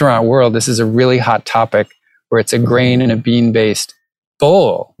restaurant world, this is a really hot topic where it's a grain and a bean-based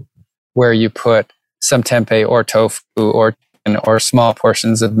bowl where you put some tempeh or tofu or small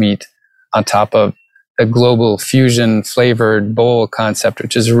portions of meat on top of the global fusion flavored bowl concept,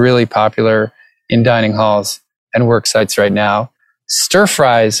 which is really popular in dining halls and work sites right now. Stir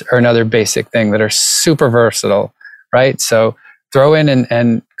fries are another basic thing that are super versatile, right? So throw in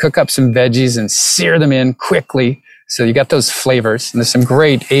and cook up some veggies and sear them in quickly. So you got those flavors, and there's some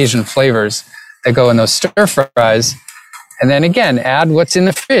great Asian flavors that go in those stir fries. And then again, add what's in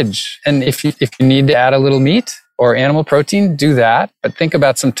the fridge. And if you need to add a little meat or animal protein, do that. But think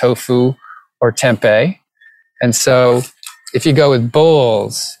about some tofu or tempeh. And so if you go with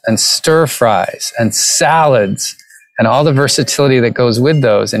bowls and stir fries and salads and all the versatility that goes with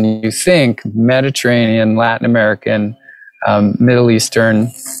those, and you think Mediterranean, Latin American, Middle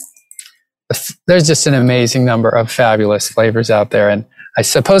Eastern, there's just an amazing number of fabulous flavors out there. And I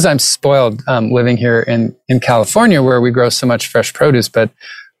suppose I'm spoiled living here in California, where we grow so much fresh produce. But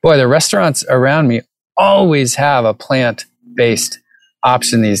boy, the restaurants around me always have a plant-based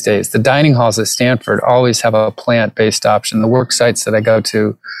option these days. The dining halls at Stanford always have a plant-based option. The work sites that I go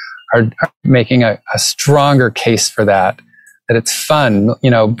to are making a stronger case for that it's fun.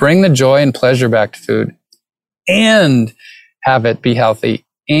 Bring the joy and pleasure back to food and have it be healthy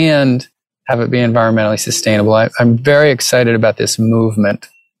and have it be environmentally sustainable. I'm very excited about this movement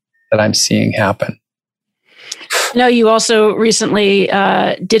that I'm seeing happen. No, you also recently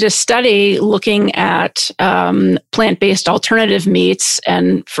did a study looking at plant-based alternative meats.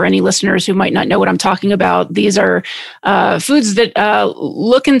 And for any listeners who might not know what I'm talking about, these are foods that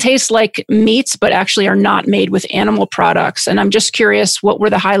look and taste like meats, but actually are not made with animal products. And I'm just curious, what were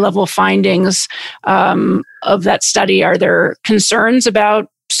the high-level findings of that study? Are there concerns about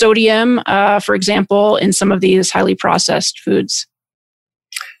sodium, for example, in some of these highly processed foods?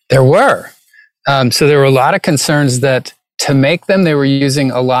 There were. So there were a lot of concerns that to make them, they were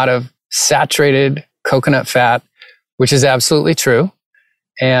using a lot of saturated coconut fat, which is absolutely true.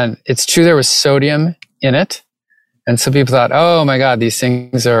 And it's true there was sodium in it. And so people thought, oh my God, these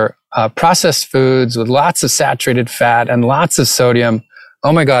things are processed foods with lots of saturated fat and lots of sodium.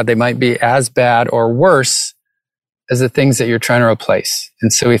 Oh my God, they might be as bad or worse as the things that you're trying to replace.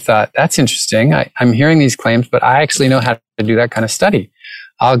 And so we thought, that's interesting. I'm hearing these claims, but I actually know how to do that kind of study.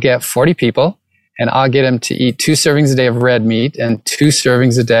 I'll get 40 people and I'll get them to eat 2 servings a day of red meat and 2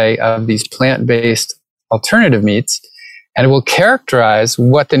 servings a day of these plant-based alternative meats. And we'll characterize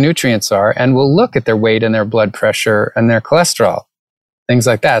what the nutrients are, and we'll look at their weight and their blood pressure and their cholesterol, things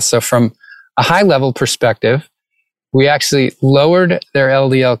like that. So from a high level perspective, we actually lowered their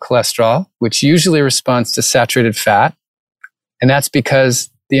LDL cholesterol, which usually responds to saturated fat. And that's because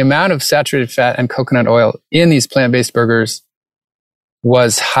the amount of saturated fat and coconut oil in these plant-based burgers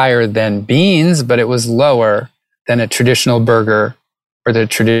was higher than beans, but it was lower than a traditional burger or the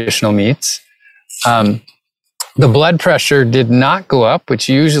traditional meats. The blood pressure did not go up, which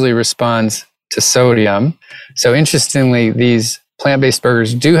usually responds to sodium. So interestingly, these plant-based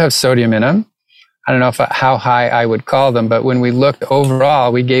burgers do have sodium in them. I don't know how high I would call them, but when we looked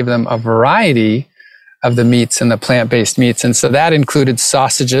overall, we gave them a variety of the meats and the plant-based meats. And so that included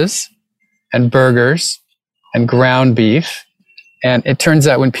sausages and burgers and ground beef. And it turns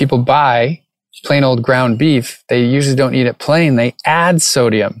out when people buy plain old ground beef, they usually don't eat it plain. They add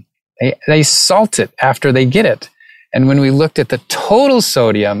sodium. They salt it after they get it. And when we looked at the total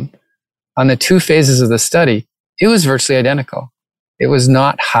sodium on the 2 phases of the study, it was virtually identical. It was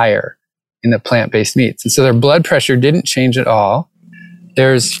not higher in the plant-based meats. And so their blood pressure didn't change at all.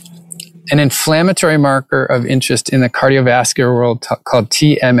 There's an inflammatory marker of interest in the cardiovascular world called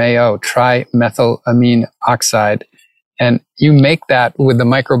TMAO, trimethylamine oxide. And you make that with the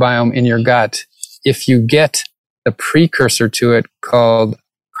microbiome in your gut if you get the precursor to it called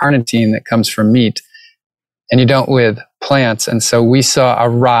carnitine that comes from meat, and you don't with plants. And so we saw a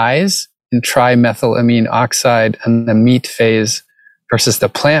rise in trimethylamine oxide in the meat phase versus the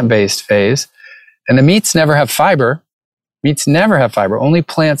plant-based phase. And the meats never have fiber. Meats never have fiber. Only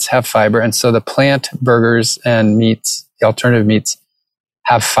plants have fiber. And so the plant burgers and meats, the alternative meats,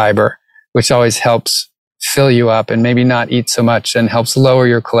 have fiber, which always helps fill you up and maybe not eat so much and helps lower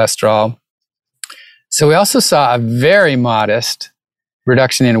your cholesterol. So we also saw a very modest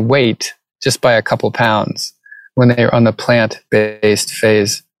reduction in weight just by a couple pounds when they were on the plant-based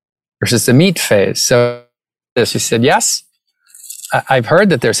phase versus the meat phase. So she said, yes, I've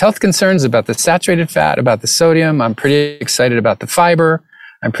heard that there's health concerns about the saturated fat, about the sodium. I'm pretty excited about the fiber.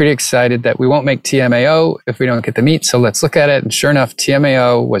 I'm pretty excited that we won't make TMAO if we don't get the meat. So let's look at it. And sure enough,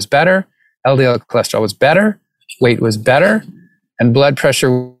 TMAO was better. LDL cholesterol was better. Weight was better. And blood pressure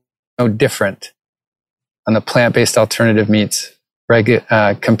was no different on the plant-based alternative meats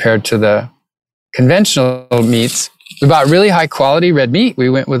compared to the conventional meats. We bought really high quality red meat. We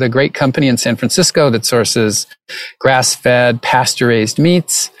went with a great company in San Francisco that sources grass-fed, pasture-raised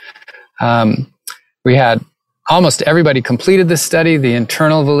meats. We had almost everybody completed the study. The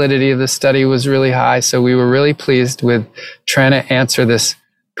internal validity of the study was really high. So we were really pleased with trying to answer this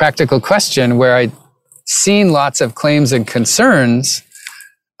practical question where I'd seen lots of claims and concerns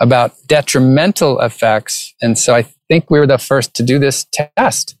about detrimental effects. And so I think we were the first to do this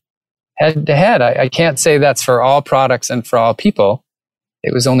test head to head. I can't say that's for all products and for all people.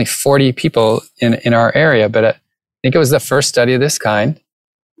 It was only 40 people in our area, but I think it was the first study of this kind.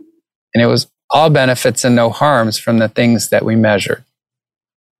 And it was all benefits and no harms from the things that we measured.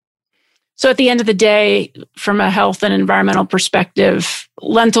 So at the end of the day, from a health and environmental perspective,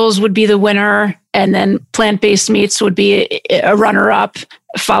 lentils would be the winner, and then plant-based meats would be a runner-up,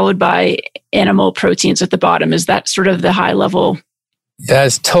 followed by animal proteins at the bottom. Is that sort of the high level? That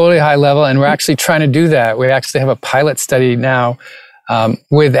is totally high level, and we're actually trying to do that. We actually have a pilot study now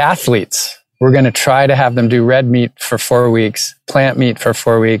with athletes. We're going to try to have them do red meat for 4 weeks, plant meat for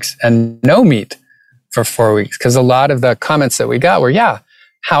 4 weeks, and no meat for 4 weeks. Because a lot of the comments that we got were,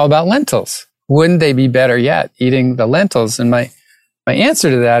 how about lentils? Wouldn't they be better yet eating the lentils? And my answer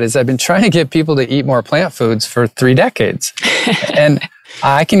to that is I've been trying to get people to eat more plant foods for 3 decades. And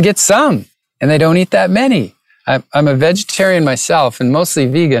I can get some, and they don't eat that many. I'm a vegetarian myself and mostly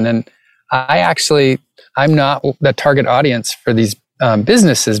vegan. And I'm not the target audience for these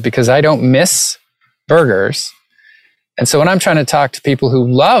businesses because I don't miss burgers. And so when I'm trying to talk to people who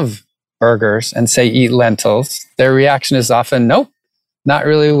love burgers and say eat lentils, their reaction is often, nope, not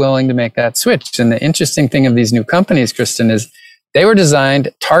really willing to make that switch. And the interesting thing of these new companies, Kristen, is they were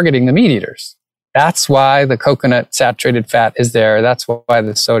designed targeting the meat eaters. That's why the coconut saturated fat is there. That's why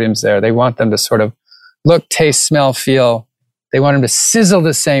the sodium's there. They want them to sort of look, taste, smell, feel. They want them to sizzle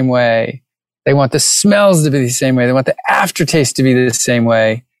the same way. They want the smells to be the same way. They want the aftertaste to be the same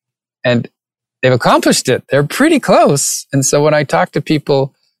way. And they've accomplished it. They're pretty close. And so when I talk to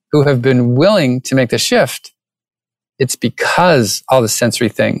people who have been willing to make the shift, it's because all the sensory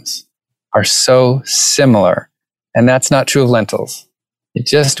things are so similar. And that's not true of lentils. It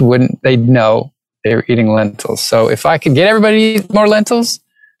just wouldn't, they'd know they were eating lentils. So if I could get everybody to eat more lentils,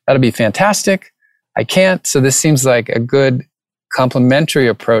 that'd be fantastic. I can't. So this seems like a good complementary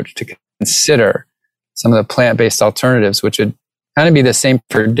approach to consider some of the plant-based alternatives, which would kind of be the same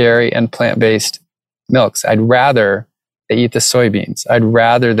for dairy and plant-based milks. I'd rather they eat the soybeans. I'd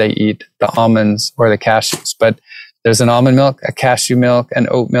rather they eat the almonds or the cashews. But there's an almond milk, a cashew milk, and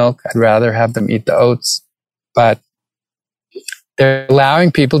oat milk. I'd rather have them eat the oats. But they're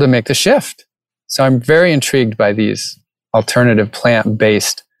allowing people to make the shift. So I'm very intrigued by these alternative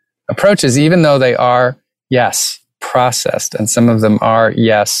plant-based approaches, even though they are, yes, processed. And some of them are,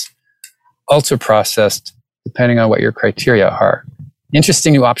 yes, ultra-processed, depending on what your criteria are.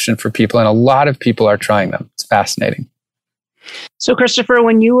 Interesting new option for people, and a lot of people are trying them. It's fascinating. So, Christopher,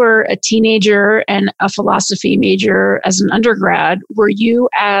 when you were a teenager and a philosophy major as an undergrad, were you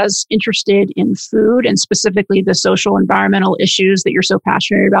as interested in food and specifically the social environmental issues that you're so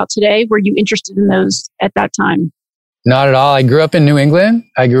passionate about today? Were you interested in those at that time? Not at all. I grew up in New England.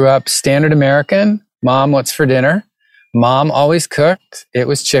 I grew up standard American. Mom, what's for dinner? Mom always cooked. It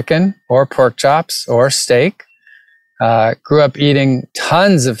was chicken or pork chops or steak. Grew up eating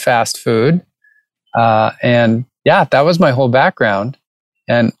tons of fast food. And yeah, that was my whole background.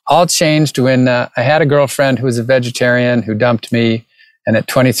 And all changed when I had a girlfriend who was a vegetarian who dumped me. And at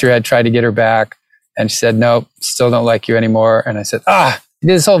 23, I tried to get her back. And she said, nope, still don't like you anymore. And I said, you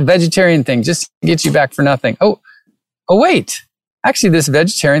did this whole vegetarian thing just to get you back for nothing. Oh, wait. Actually, this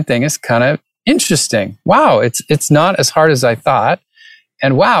vegetarian thing is kind of interesting. Wow, it's not as hard as I thought.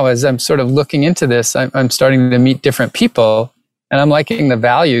 And wow, as I'm sort of looking into this, I'm starting to meet different people. And I'm liking the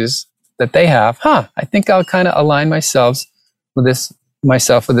values that they have. I think I'll kind of align myself with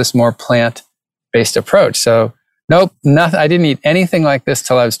this more plant-based approach. So nope, nothing. I didn't eat anything like this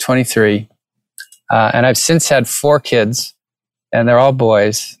till I was 23. And I've since had 4 kids, and they're all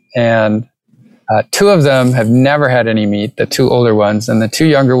boys. And 2 of them have never had any meat, the 2 older ones. And the 2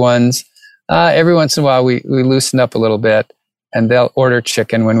 younger ones, every once in a while, we loosen up a little bit, and they'll order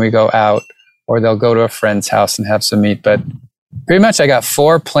chicken when we go out, or they'll go to a friend's house and have some meat. But pretty much I got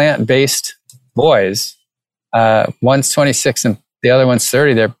 4 plant-based boys. One's 26 and the other one's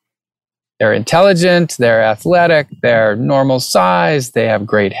 30. They're intelligent, they're athletic, they're normal size, they have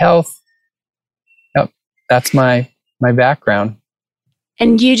great health. Yep, that's my background.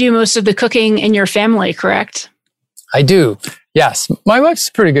 And you do most of the cooking in your family, correct? I do. Yes. My wife's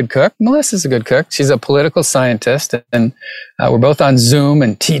a pretty good cook. Melissa's a good cook. She's a political scientist, and we're both on Zoom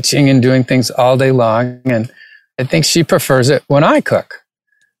and teaching and doing things all day long. And I think she prefers it when I cook.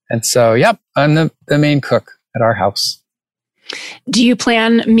 And so, yep, I'm the main cook at our house. Do you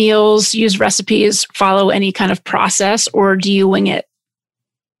plan meals, use recipes, follow any kind of process, or do you wing it?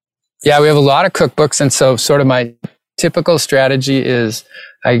 Yeah, we have a lot of cookbooks. And so sort of my typical strategy is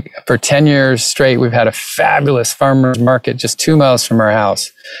for 10 years straight, we've had a fabulous farmer's market just 2 miles from our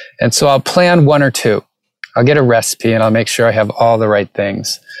house. And so I'll plan 1 or 2. I'll get a recipe and I'll make sure I have all the right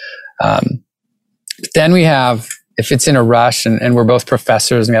things. Then we have, if it's in a rush and we're both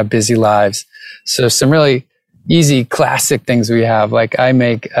professors and we have busy lives, so some really easy classic things we have, like I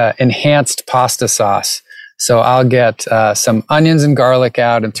make enhanced pasta sauce. So I'll get some onions and garlic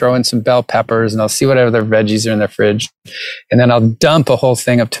out and throw in some bell peppers, and I'll see what other veggies are in the fridge. And then I'll dump a whole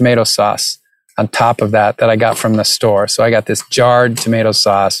thing of tomato sauce on top of that I got from the store. So I got this jarred tomato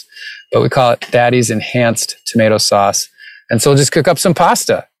sauce, but we call it Daddy's Enhanced Tomato Sauce. And so we'll just cook up some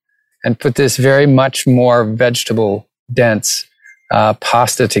pasta and put this very much more vegetable dense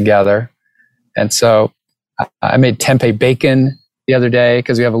pasta together. And so I made tempeh bacon the other day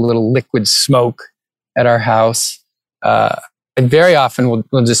because we have a little liquid smoke at our house. And very often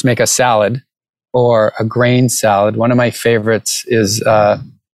we'll just make a salad or a grain salad. One of my favorites is a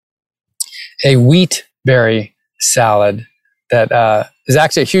wheat berry salad that is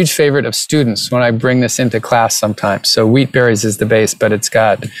actually a huge favorite of students when I bring this into class sometimes. So wheat berries is the base, but it's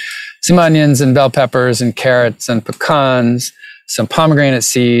got some onions and bell peppers and carrots and pecans, some pomegranate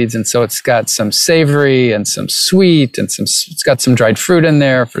seeds. And so it's got some savory and some sweet and it's got some dried fruit in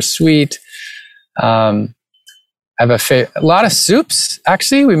there for sweet. I have a lot of soups.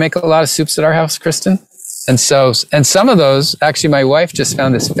 Actually, we make a lot of soups at our house, Kristen. And some of those, actually, my wife just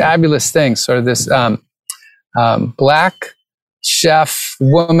found this fabulous thing, sort of this Black chef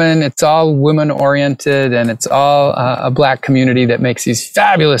woman. It's all women oriented, and it's all a Black community that makes these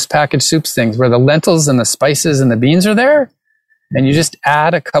fabulous packaged soups things where the lentils and the spices and the beans are there, and you just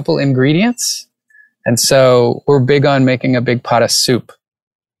add a couple ingredients. And so we're big on making a big pot of soup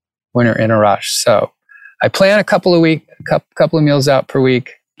when you're in a rush. So I plan a couple of meals out per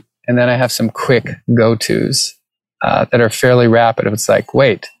week, and then I have some quick go-tos that are fairly rapid. It's like,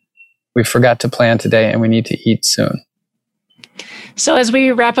 wait, we forgot to plan today and we need to eat soon. So as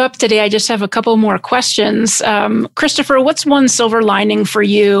we wrap up today, I just have a couple more questions. Christopher, what's one silver lining for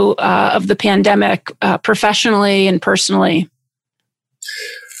you of the pandemic, professionally and personally?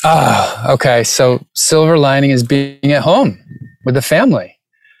 Okay. So silver lining is being at home with the family.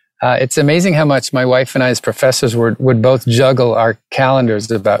 It's amazing how much my wife and I as professors would both juggle our calendars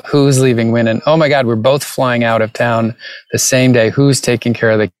about who's leaving when. And oh my God, we're both flying out of town the same day. Who's taking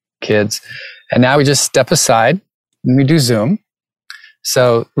care of the kids? And now we just step aside and we do Zoom.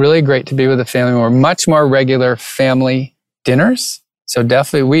 So really great to be with the family. We're much more regular family dinners. So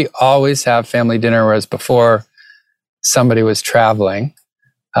definitely we always have family dinner, whereas before somebody was traveling.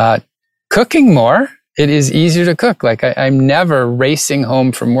 Cooking more. It is easier to cook. Like I'm never racing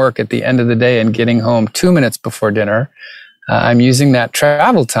home from work at the end of the day and getting home 2 minutes before dinner. I'm using that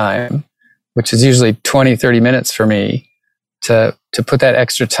travel time, which is usually 20, 30 minutes for me, to put that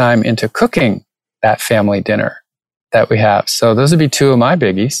extra time into cooking that family dinner that we have. So those would be two of my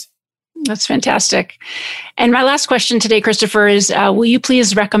biggies. That's fantastic. And my last question today, Christopher, is will you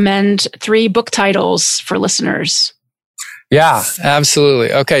please recommend 3 book titles for listeners? Yeah,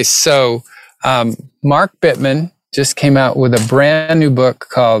 absolutely. Okay, so Mark Bittman just came out with a brand new book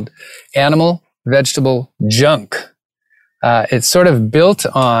called Animal Vegetable Junk. It's sort of built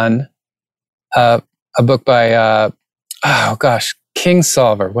on a book by,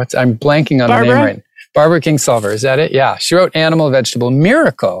 Kingsolver. I'm blanking on the name right now. Barbara Kingsolver, is that it? Yeah, she wrote Animal Vegetable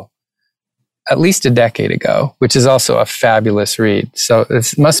Miracle at least a decade ago, which is also a fabulous read. So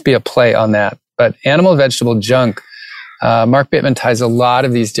this must be a play on that. But Animal Vegetable Junk, Mark Bittman ties a lot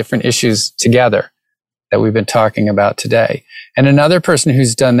of these different issues together that we've been talking about today. And another person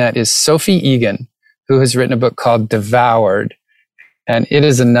who's done that is Sophie Egan, who has written a book called Devoured. And it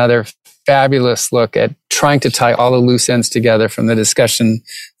is another fabulous look at trying to tie all the loose ends together from the discussion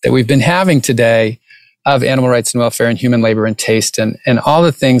that we've been having today of animal rights and welfare and human labor and taste and all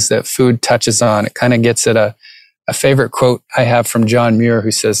the things that food touches on. It kind of gets at a favorite quote I have from John Muir,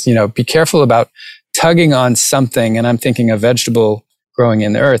 who says, be careful about tugging on something, and I'm thinking a vegetable growing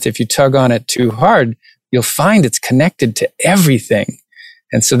in the earth. If you tug on it too hard, you'll find it's connected to everything.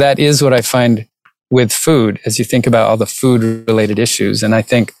 And so that is what I find with food as you think about all the food-related issues. And I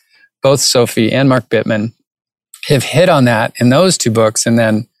think both Sophie and Mark Bittman have hit on that in those 2 books. And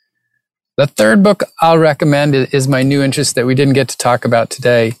then the third book I'll recommend is my new interest that we didn't get to talk about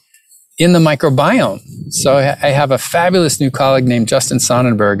today, in the microbiome. So I have a fabulous new colleague named Justin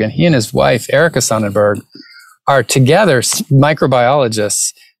Sonnenberg, and he and his wife, Erica Sonnenberg, are together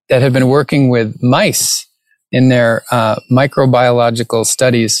microbiologists that have been working with mice in their microbiological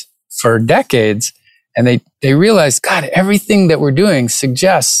studies for decades. And they realized, God, everything that we're doing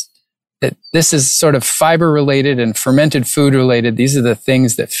suggests that this is sort of fiber related and fermented food related. These are the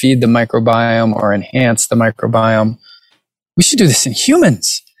things that feed the microbiome or enhance the microbiome. We should do this in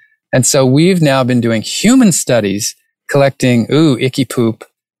humans. And so we've now been doing human studies, collecting, icky poop,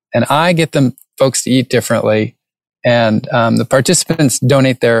 and I get them folks to eat differently. And the participants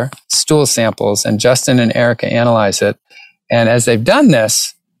donate their stool samples, and Justin and Erica analyze it. And as they've done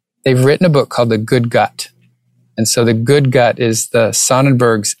this, they've written a book called The Good Gut. And so The Good Gut is the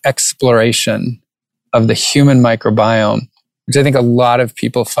Sonnenberg's exploration of the human microbiome, which I think a lot of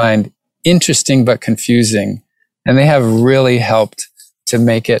people find interesting but confusing. And they have really helped to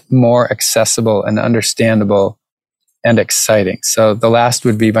make it more accessible and understandable and exciting. So the last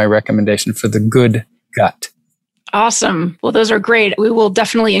would be my recommendation for The Good Gut. Awesome. Well, those are great. We will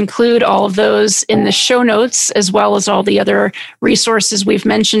definitely include all of those in the show notes, as well as all the other resources we've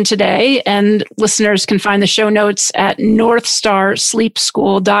mentioned today. And listeners can find the show notes at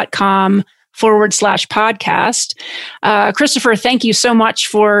northstarsleepschool.com/podcast. Christopher, thank you so much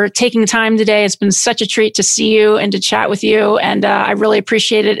for taking the time today. It's been such a treat to see you and to chat with you. And I really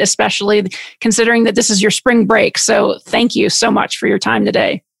appreciate it, especially considering that this is your spring break. So thank you so much for your time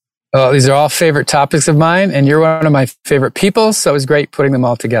today. Well, these are all favorite topics of mine, and you're one of my favorite people, so it was great putting them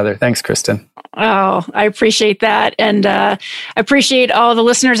all together. Thanks, Kristen. Oh, I appreciate that. And I appreciate all the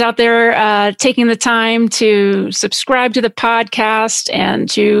listeners out there taking the time to subscribe to the podcast and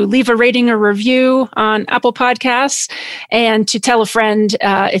to leave a rating or review on Apple Podcasts, and to tell a friend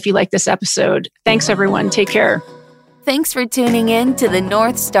if you like this episode. Thanks, everyone. Take care. Thanks for tuning in to the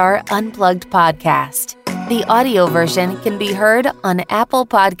North Star Unplugged podcast. The audio version can be heard on Apple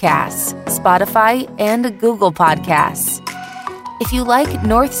Podcasts, Spotify, and Google Podcasts. If you like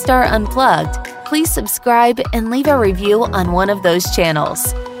North Star Unplugged, please subscribe and leave a review on one of those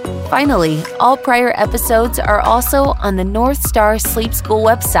channels. Finally, all prior episodes are also on the North Star Sleep School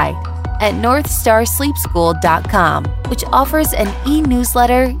website at northstarsleepschool.com, which offers an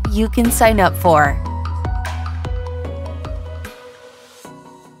e-newsletter you can sign up for.